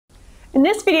In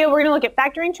this video, we're going to look at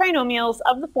factoring trinomials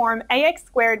of the form ax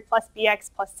squared plus bx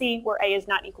plus c, where a is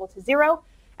not equal to 0.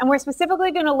 And we're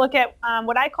specifically going to look at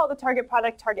what I call the target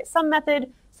product target sum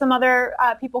method. Some other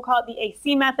people call it the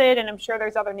AC method, and I'm sure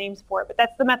there's other names for it. But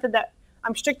that's the method that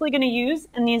I'm strictly going to use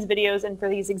in these videos and for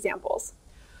these examples.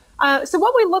 So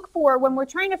what we look for when we're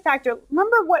trying to factor,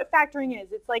 remember what factoring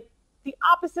is. It's like the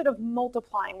opposite of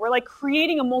multiplying. We're like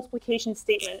creating a multiplication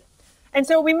statement. And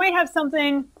so we might have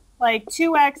something like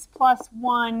 2x plus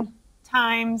 1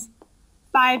 times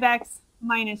 5x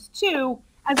minus 2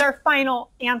 as our final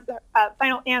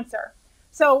answer.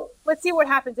 So let's see what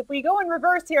happens. If we go in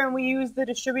reverse here and we use the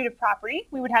distributive property,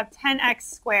 we would have 10x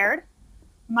squared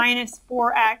minus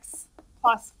 4x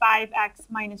plus 5x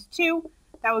minus 2.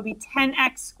 That would be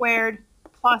 10x squared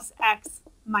plus x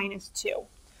minus 2.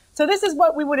 So this is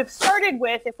what we would have started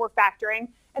with if we're factoring,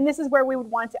 and this is where we would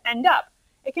want to end up.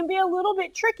 It can be a little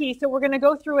bit tricky, so we're going to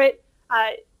go through it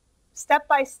step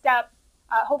by step,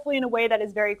 hopefully in a way that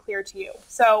is very clear to you.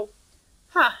 So,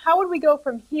 how would we go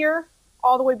from here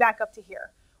all the way back up to here?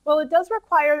 Well, it does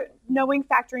require knowing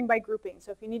factoring by grouping.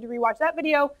 So if you need to rewatch that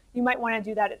video, you might want to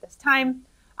do that at this time.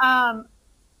 But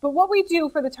what we do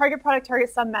for the target product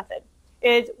target sum method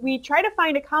is we try to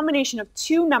find a combination of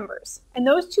two numbers. And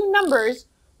those two numbers,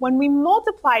 when we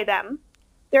multiply them,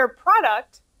 their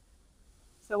product.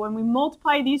 So when we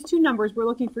multiply these two numbers, we're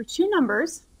looking for two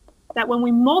numbers that when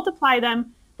we multiply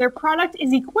them, their product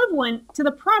is equivalent to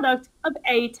the product of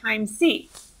A times C.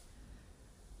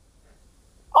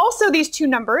 Also, these two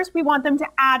numbers, we want them to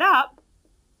add up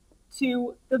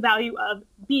to the value of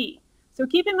B. So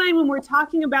keep in mind when we're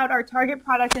talking about our target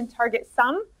product and target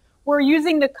sum, we're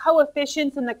using the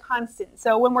coefficients and the constants.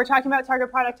 So when we're talking about target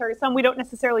product, target sum, we don't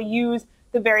necessarily use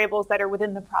the variables that are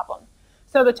within the problem.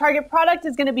 So the target product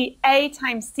is going to be A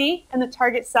times C, and the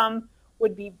target sum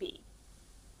would be B.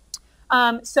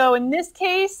 So in this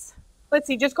case, let's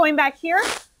see, just going back here,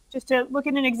 just to look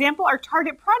at an example, our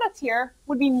target product here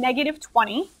would be negative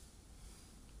 20.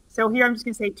 So here I'm just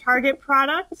going to say target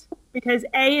product, because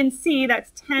A and C,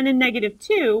 that's 10 and negative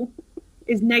 2,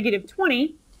 is negative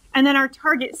 20. And then our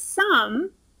target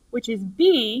sum, which is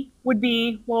B, would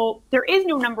be, well, there is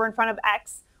no number in front of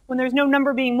X. When there's no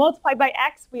number being multiplied by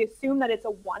x, we assume that it's a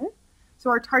 1. So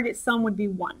our target sum would be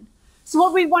 1. So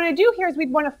what we'd want to do here is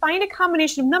we'd want to find a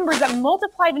combination of numbers that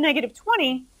multiply to negative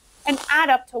 20 and add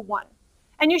up to 1.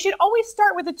 And you should always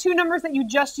start with the two numbers that you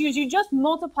just used. You just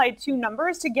multiplied two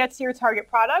numbers to get to your target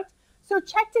product. So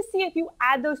check to see if you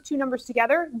add those two numbers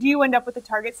together, do you end up with the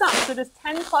target sum? So does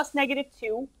 10 plus negative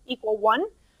 2 equal 1?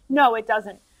 No, it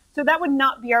doesn't. So that would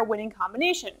not be our winning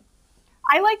combination.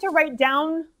 I like to write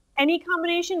down any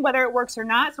combination, whether it works or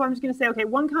not. So I'm just going to say, okay,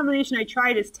 one combination I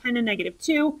tried is 10 and negative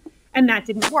 2, and that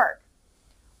didn't work.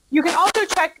 You can also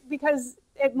check, because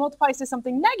it multiplies to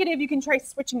something negative, you can try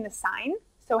switching the sign.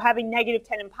 So having negative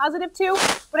 10 and positive 2,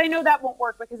 but I know that won't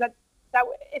work because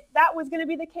if that was going to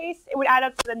be the case, it would add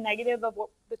up to the negative of what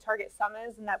the target sum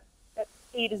is, and that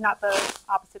 8 is not the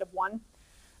opposite of 1.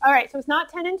 All right, so it's not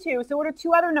 10 and 2. So what are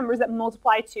two other numbers that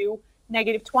multiply to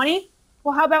negative 20?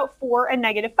 Well, how about 4 and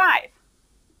negative 5?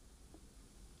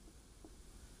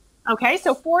 Okay,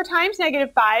 so 4 times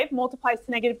negative 5 multiplies to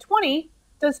negative 20.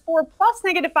 Does 4 plus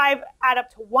negative 5 add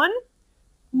up to 1?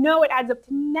 No, it adds up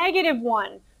to negative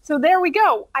 1. So there we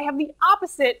go. I have the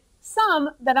opposite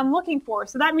sum that I'm looking for.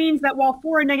 So that means that while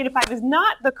 4 and negative 5 is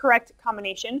not the correct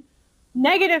combination,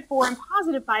 negative 4 and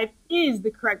positive 5 is the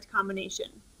correct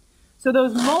combination. So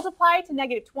those multiply to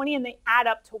negative 20 and they add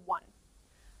up to 1.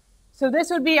 So this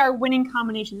would be our winning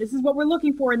combination. This is what we're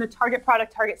looking for in the target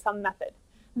product target sum method.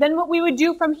 Then what we would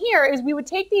do from here is we would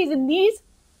take these, and these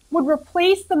would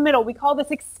replace the middle. We call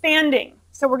this expanding.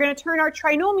 So we're going to turn our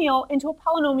trinomial into a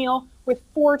polynomial with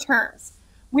 4 terms.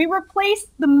 We replace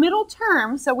the middle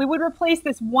term, so we would replace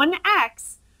this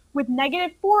 1x with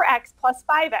negative 4x plus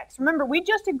 5x. Remember, we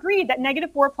just agreed that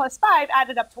negative 4 plus 5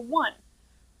 added up to 1.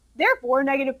 Therefore,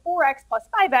 negative 4x plus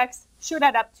 5x should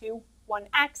add up to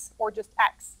 1x, or just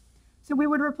x. So we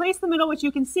would replace the middle, which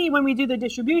you can see when we do the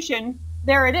distribution.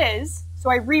 There it is. So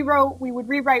we would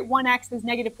rewrite 1x as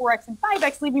negative 4x and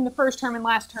 5x, leaving the first term and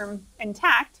last term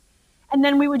intact. And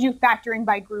then we would do factoring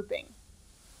by grouping.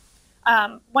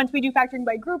 Once we do factoring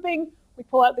by grouping, we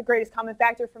pull out the greatest common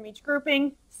factor from each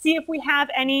grouping, see if we have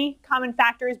any common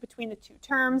factors between the two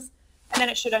terms, and then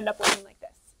it should end up looking like this.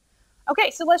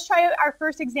 Okay, so let's try our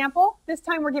first example. This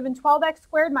time we're given 12x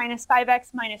squared minus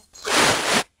 5x minus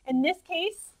 2. In this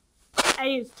case,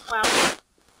 A is 12,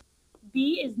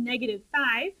 B is negative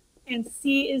 5, and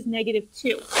C is negative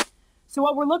 2. So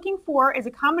what we're looking for is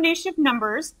a combination of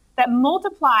numbers that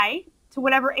multiply to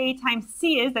whatever a times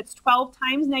c is, that's 12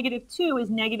 times negative 2 is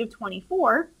negative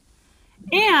 24,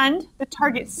 and the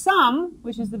target sum,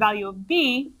 which is the value of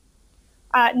b,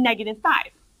 negative 5.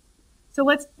 So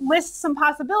let's list some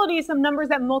possibilities, some numbers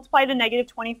that multiply to negative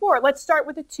 24. Let's start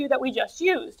with the 2 that we just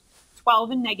used,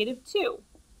 12 and negative 2.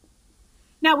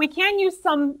 Now we can use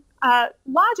some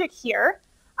logic here.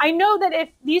 I know that if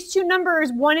these two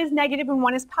numbers, one is negative and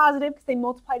one is positive because they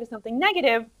multiply to something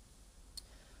negative,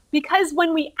 because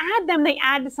when we add them, they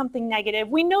add to something negative,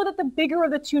 we know that the bigger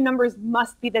of the two numbers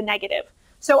must be the negative.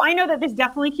 So I know that this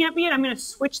definitely can't be it. I'm going to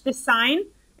switch the sign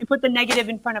and put the negative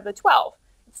in front of the 12.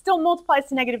 It still multiplies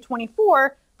to negative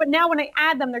 24, but now when I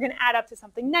add them, they're going to add up to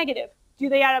something negative. Do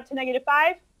they add up to negative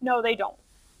 5? No, they don't.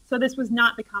 So this was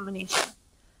not the combination.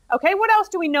 Okay, what else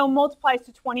do we know multiplies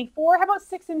to 24? How about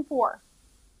 6 and 4?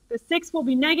 The 6 will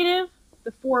be negative,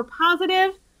 the 4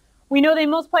 positive. We know they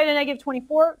multiply to negative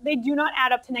 24. They do not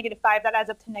add up to negative 5. That adds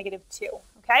up to negative 2.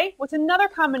 Okay, what's another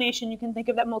combination you can think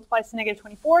of that multiplies to negative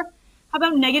 24? How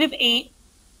about negative 8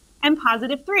 and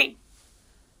positive 3?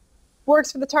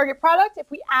 Works for the target product. If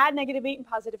we add negative 8 and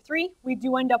positive 3, we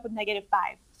do end up with negative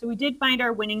 5. So we did find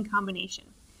our winning combination.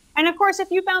 And of course, if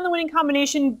you found the winning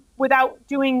combination without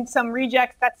doing some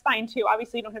rejects, that's fine too.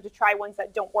 Obviously, you don't have to try ones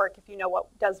that don't work if you know what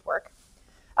does work.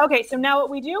 Okay, so now what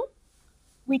we do,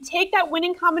 we take that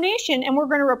winning combination and we're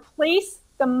going to replace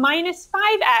the minus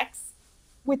 5x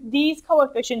with these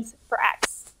coefficients for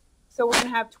x. So we're going to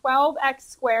have 12x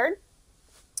squared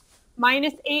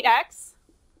minus 8x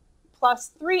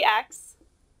plus 3x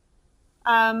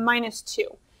minus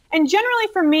 2. And generally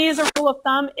for me as a rule of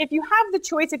thumb, if you have the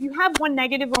choice, if you have one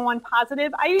negative and one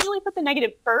positive, I usually put the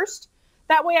negative first.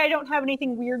 That way I don't have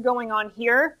anything weird going on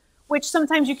here, which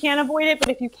sometimes you can avoid it, but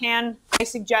if you can, I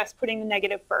suggest putting the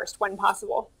negative first when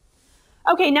possible.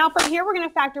 Okay, now from here we're going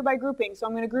to factor by grouping. So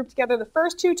I'm going to group together the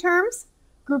first two terms,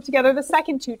 group together the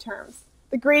second two terms.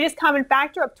 The greatest common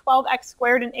factor of 12x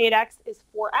squared and 8x is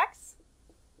 4x.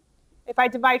 If I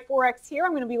divide 4x here,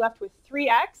 I'm going to be left with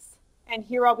 3x. And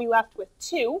here I'll be left with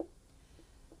 2.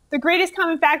 The greatest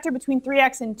common factor between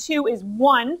 3x and 2 is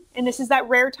 1, and this is that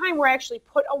rare time where I actually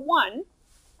put a 1.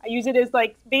 I use it as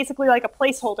basically like a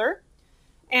placeholder.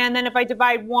 And then if I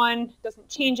divide 1, it doesn't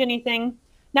change anything.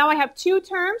 Now I have two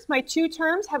terms. My two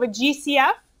terms have a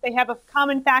GCF. They have a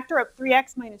common factor of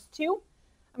 3x minus 2.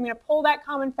 I'm going to pull that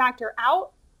common factor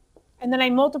out, and then I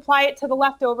multiply it to the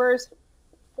leftovers,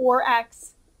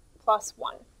 4x plus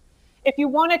 1. If you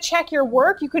want to check your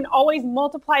work, you can always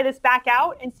multiply this back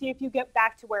out and see if you get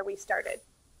back to where we started.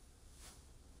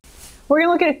 We're going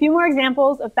to look at a few more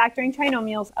examples of factoring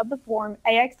trinomials of the form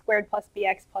ax squared plus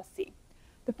bx plus c.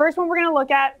 The first one we're going to look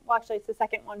at, well actually it's the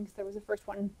second one because there was a first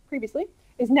one previously,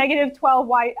 is negative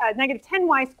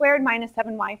 10y squared minus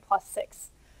 7y plus 6.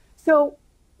 So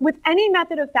with any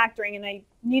method of factoring, and I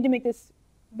need to make this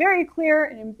very clear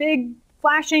and in big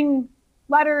flashing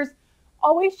letters,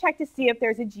 always check to see if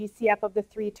there's a GCF of the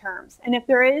three terms. And if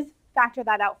there is, factor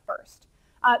that out first.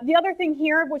 The other thing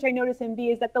here, which I notice in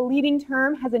B, is that the leading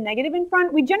term has a negative in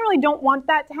front. We generally don't want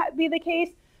that to be the case.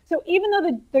 So even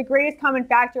though the greatest common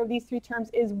factor of these three terms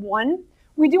is 1,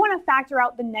 we do want to factor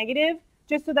out the negative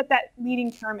just so that that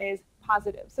leading term is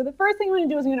positive. So the first thing I'm going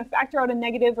to do is I'm going to factor out a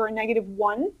negative or a negative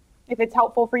 1. If it's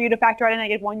helpful for you to factor out a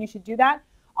negative 1, you should do that.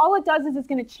 All it does is it's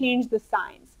going to change the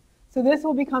signs. So this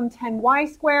will become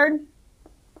 10y squared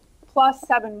plus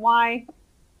 7y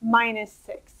minus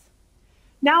 6.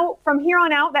 Now, from here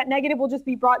on out, that negative will just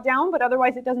be brought down, but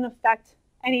otherwise it doesn't affect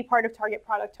any part of target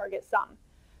product, target sum.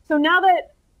 So now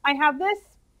that I have this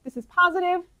is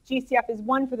positive, GCF is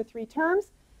 1 for the three terms.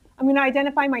 I'm going to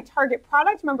identify my target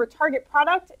product. Remember, target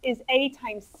product is A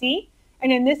times C,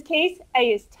 and in this case,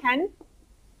 A is 10,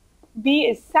 B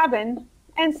is 7,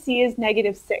 and C is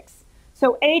negative 6.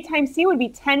 So A times C would be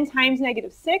 10 times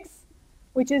negative 6,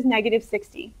 which is negative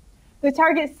 60. The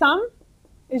target sum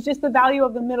is just the value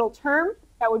of the middle term.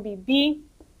 That would be B,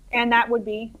 and that would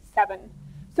be 7.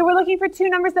 So we're looking for two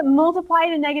numbers that multiply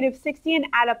to negative 60 and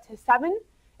add up to 7.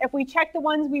 If we check the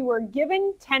ones we were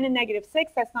given, 10 and negative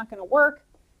 6, that's not going to work.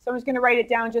 So I'm just going to write it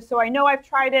down just so I know I've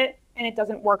tried it and it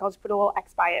doesn't work. I'll just put a little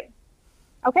X by it.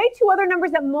 Okay, two other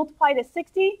numbers that multiply to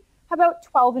 60. How about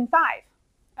 12 and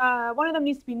 5? One of them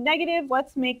needs to be negative.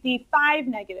 Let's make the 5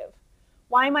 negative.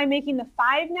 Why am I making the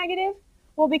 5 negative?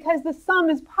 Well, because the sum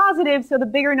is positive, so the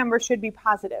bigger number should be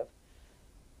positive.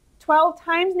 12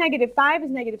 times negative 5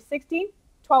 is negative 60.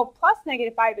 12 plus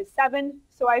negative 5 is 7,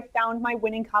 so I've found my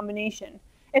winning combination.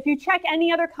 If you check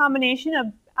any other combination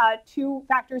of two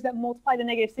factors that multiply to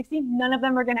negative 60, none of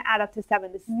them are going to add up to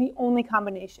 7. This is the only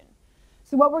combination.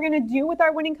 So what we're going to do with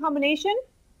our winning combination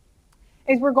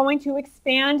is we're going to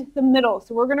expand the middle.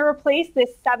 So we're going to replace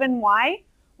this 7y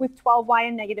with 12y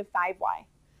and negative 5y.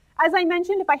 As I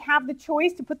mentioned, if I have the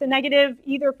choice to put the negative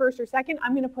either first or second,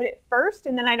 I'm going to put it first,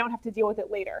 and then I don't have to deal with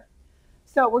it later.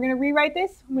 So we're going to rewrite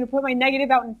this. I'm going to put my negative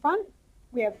out in front.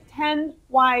 We have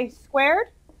 10y squared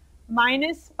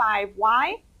minus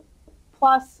 5y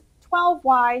plus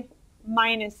 12y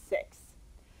minus 6.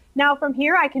 Now from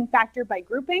here, I can factor by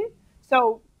grouping.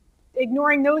 So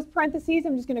ignoring those parentheses,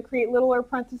 I'm just going to create littler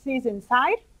parentheses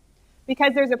inside.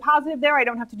 Because there's a positive there, I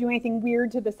don't have to do anything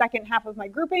weird to the second half of my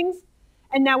groupings.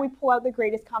 And now we pull out the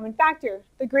greatest common factor.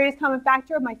 The greatest common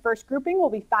factor of my first grouping will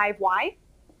be 5y.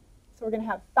 So we're going to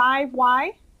have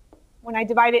 5y. When I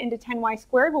divide it into 10y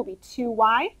squared, will be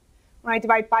 2y. When I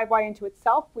divide 5y into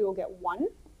itself, we will get 1,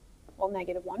 well,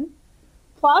 negative 1.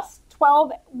 Plus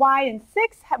 12y and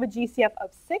 6 have a GCF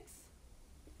of 6.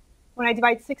 When I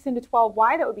divide 6 into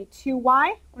 12y, that would be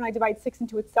 2y. When I divide 6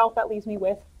 into itself, that leaves me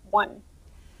with 1.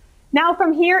 Now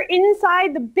from here,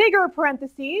 inside the bigger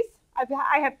parentheses,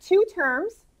 I have two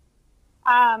terms,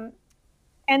 and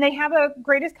they have a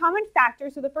greatest common factor.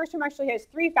 So the first term actually has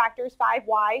 3 factors,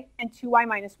 5y and 2y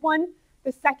minus 1.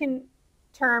 The second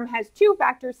term has 2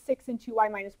 factors, 6 and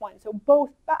 2y minus 1. So both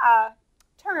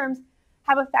terms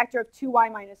have a factor of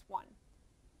 2y minus 1.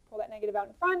 Pull that negative out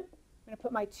in front. I'm going to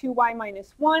put my 2y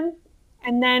minus 1.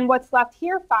 And then what's left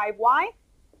here, 5y.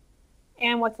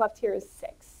 And what's left here is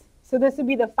 6. So this would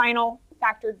be the final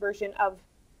factored version of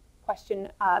question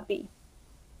B.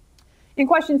 In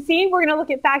question C, we're going to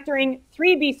look at factoring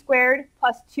 3b squared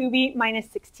plus 2b minus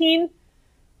 16.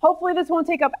 Hopefully this won't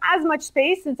take up as much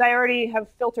space since I already have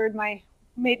filtered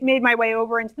made my way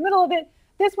over into the middle of it.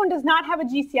 This one does not have a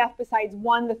GCF besides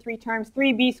 1, the 3 terms,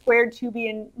 3b squared, 2b,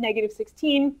 and negative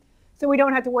 16. So we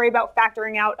don't have to worry about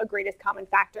factoring out a greatest common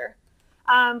factor.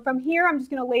 From here, I'm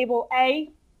just going to label A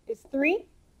is 3,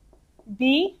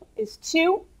 B is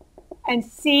 2, and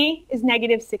C is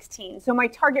negative 16. So my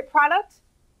target product,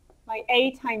 my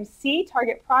A times C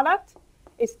target product,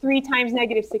 is 3 times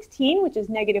negative 16, which is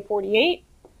negative 48.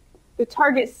 The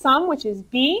target sum, which is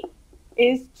B,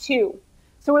 is 2.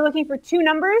 So we're looking for two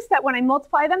numbers that when I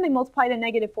multiply them, they multiply to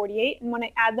negative 48. And when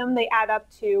I add them, they add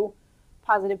up to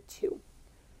positive 2.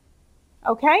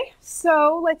 Okay,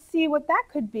 so let's see what that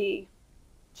could be.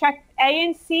 Check A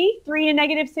and C, 3 and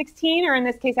negative 16, or in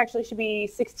this case actually should be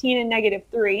 16 and negative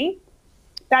 3.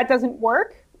 That doesn't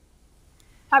work.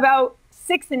 How about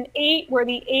 6 and 8, where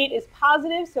the 8 is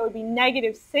positive, so it would be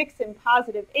negative 6 and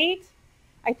positive 8.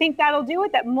 I think that'll do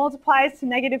it. That multiplies to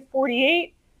negative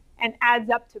 48 and adds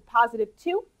up to positive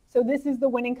 2. So this is the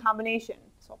winning combination.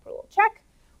 So I'll put a little check.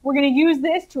 We're going to use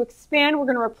this to expand. We're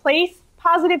going to replace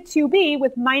positive 2b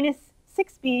with minus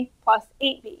 6b plus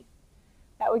 8b.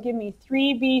 That would give me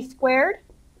 3b squared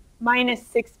minus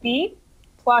 6b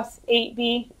plus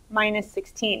 8b minus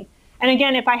 16. And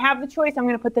again, if I have the choice, I'm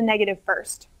going to put the negative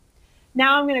first.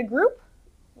 Now I'm going to group.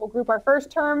 We'll group our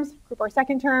first terms, group our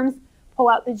second terms, pull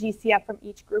out the GCF from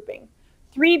each grouping.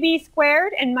 3b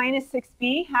squared and minus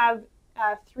 6b have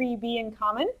 3b in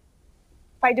common.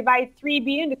 If I divide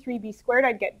 3b into 3b squared,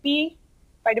 I'd get b.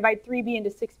 If I divide 3b into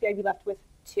 6b, I'd be left with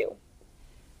 2.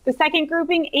 The second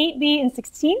grouping, 8b and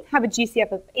 16, have a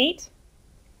GCF of 8.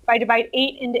 If I divide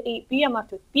 8 into 8b, I'm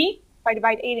left with b. If I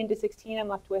divide 8 into 16, I'm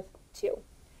left with 2.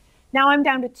 Now I'm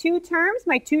down to 2 terms.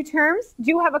 My 2 terms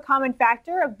do have a common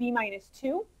factor of b minus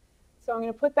 2. So I'm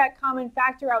going to put that common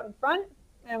factor out in front,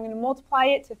 and I'm going to multiply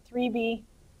it to 3b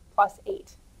plus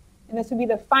 8. And this would be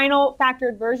the final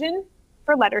factored version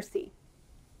for letter C.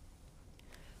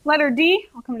 Letter D,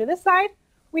 I'll come to this side.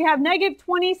 We have negative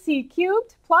 20c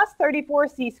cubed plus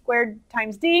 34c squared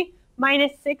times d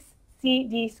minus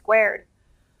 6cd squared.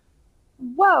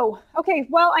 Whoa. Okay,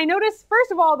 well, I noticed, first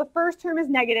of all, the first term is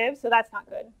negative, so that's not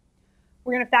good.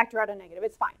 We're going to factor out a negative.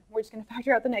 It's fine. We're just going to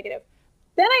factor out the negative.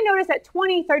 Then I noticed that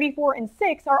 20, 34, and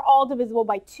 6 are all divisible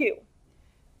by 2.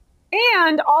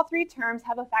 And all 3 terms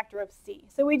have a factor of c.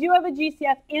 So we do have a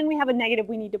GCF, and we have a negative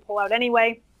we need to pull out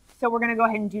anyway. So we're going to go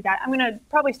ahead and do that. I'm going to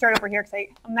probably start over here because I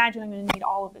imagine I'm going to need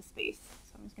all of this space.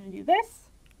 So I'm just going to do this.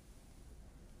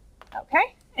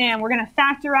 Okay, and we're going to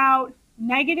factor out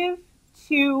negative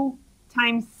 2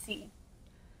 times c.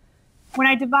 When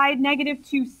I divide negative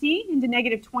 2c into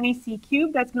negative 20c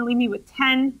cubed, that's going to leave me with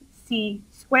 10c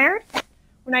squared.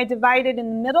 When I divide it in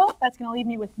the middle, that's going to leave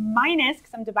me with minus,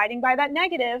 because I'm dividing by that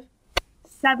negative,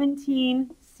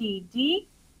 17cd.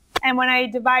 And when I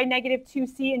divide negative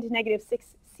 2c into negative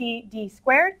 6cd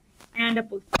squared, I end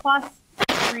up with plus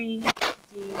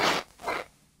 3d.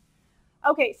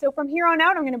 Okay, so from here on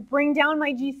out, I'm going to bring down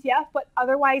my GCF, but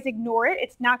otherwise ignore it.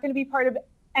 It's not going to be part of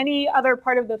any other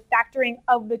part of the factoring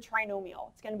of the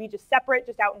trinomial. It's going to be just separate,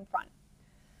 just out in front.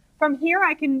 From here,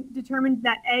 I can determine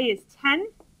that A is 10,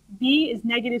 B is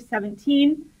negative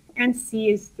 17, and C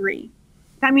is 3.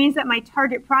 That means that my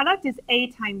target product is A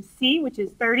times C, which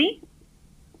is 30.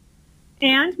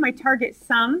 And my target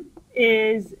sum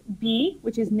is B,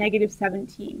 which is negative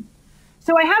 17.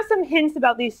 So I have some hints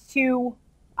about these two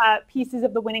pieces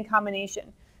of the winning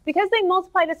combination. Because they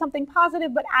multiply to something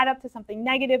positive but add up to something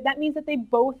negative, that means that they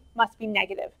both must be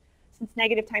negative, since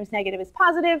negative times negative is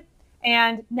positive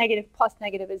and negative plus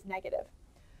negative is negative.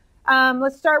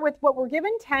 Let's start with what we're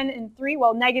given, 10 and 3.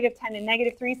 Well, negative 10 and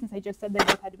negative 3, since I just said they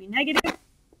both had to be negative.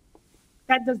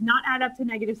 That does not add up to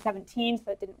negative 17, so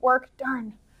that didn't work.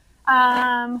 Darn.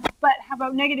 But how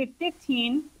about negative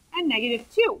 15 and negative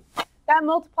 2? That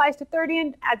multiplies to 30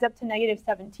 and adds up to negative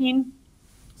 17.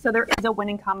 So there is a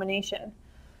winning combination.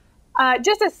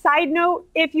 Just a side note,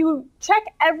 if you check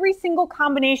every single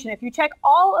combination, if you check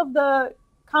all of the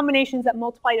combinations that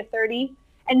multiply to 30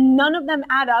 and none of them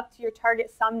add up to your target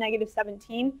sum, negative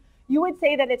 17, you would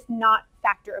say that it's not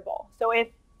factorable. So if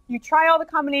you try all the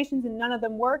combinations and none of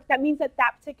them work, that means that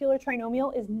that particular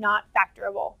trinomial is not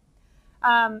factorable.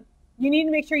 You need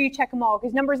to make sure you check them all,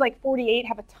 because numbers like 48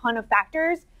 have a ton of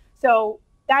factors. So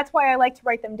that's why I like to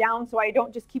write them down, so I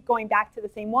don't just keep going back to the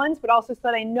same ones, but also so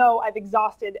that I know I've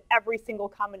exhausted every single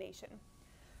combination.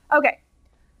 Okay,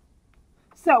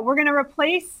 so we're going to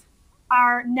replace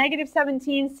our negative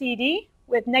 17 CD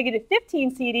with negative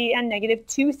 15 CD and negative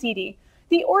 2 CD.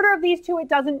 The order of these two, it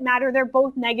doesn't matter. They're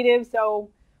both negative, so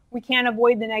we can't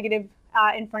avoid the negative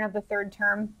in front of the third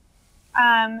term.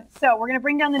 So we're going to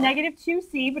bring down the negative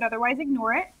 2C, but otherwise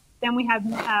ignore it. Then we have,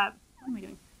 what am I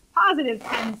doing? Positive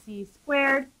 10C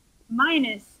squared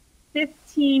minus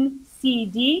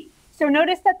 15CD. So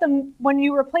notice that when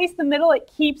you replace the middle, it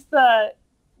keeps the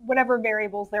whatever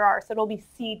variables there are. So it'll be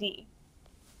CD.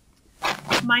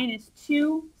 Minus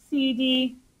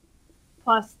 2CD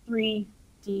plus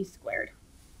 3D squared.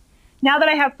 Now that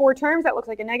I have 4 terms, that looks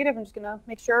like a negative. I'm just going to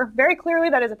make sure very clearly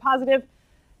that is a positive.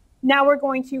 Now we're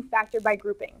going to factor by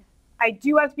grouping. I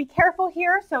do have to be careful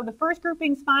here. So the first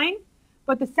grouping's fine.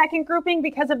 But the second grouping,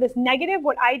 because of this negative,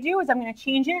 what I do is I'm going to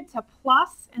change it to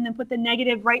plus and then put the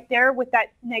negative right there with that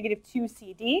negative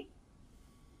 2CD.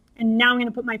 And now I'm going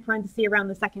to put my parenthesis around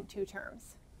the second 2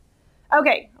 terms.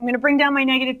 Okay, I'm going to bring down my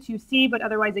negative 2C, but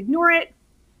otherwise ignore it.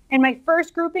 And my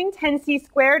first grouping, 10C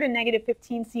squared and negative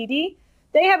 15CD,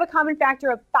 they have a common factor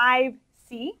of 5C.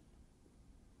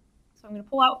 So I'm going to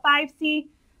pull out 5C,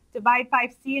 divide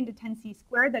 5C into 10C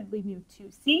squared. That'd leave me with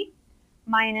 2C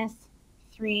minus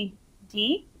 3D.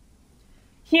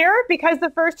 Here, because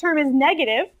the first term is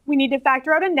negative, we need to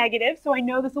factor out a negative, so I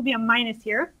know this will be a minus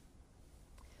here.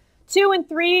 2 and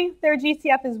 3, their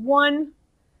GCF is 1,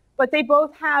 but they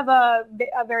both have a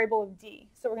variable of D,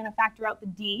 so we're going to factor out the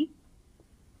D.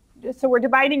 So we're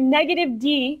dividing negative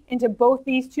D into both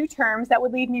these two terms. That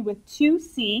would leave me with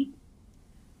 2C.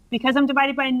 Because I'm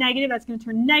divided by a negative, that's going to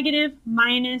turn negative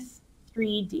minus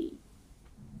 3D.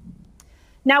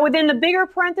 Now within the bigger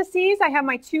parentheses, I have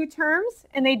my 2 terms,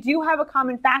 and they do have a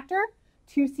common factor,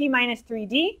 2C minus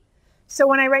 3D. So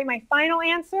when I write my final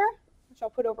answer, which I'll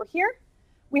put over here,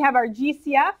 we have our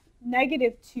GCF,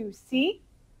 negative 2C.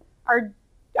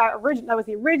 That was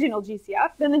the original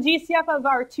GCF. Then the GCF of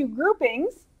our 2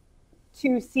 groupings,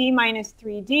 2C minus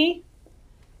 3D.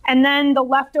 And then the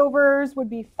leftovers would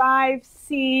be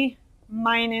 5C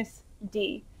minus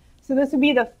D. So this would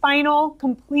be the final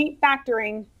complete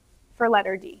factoring for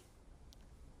letter D.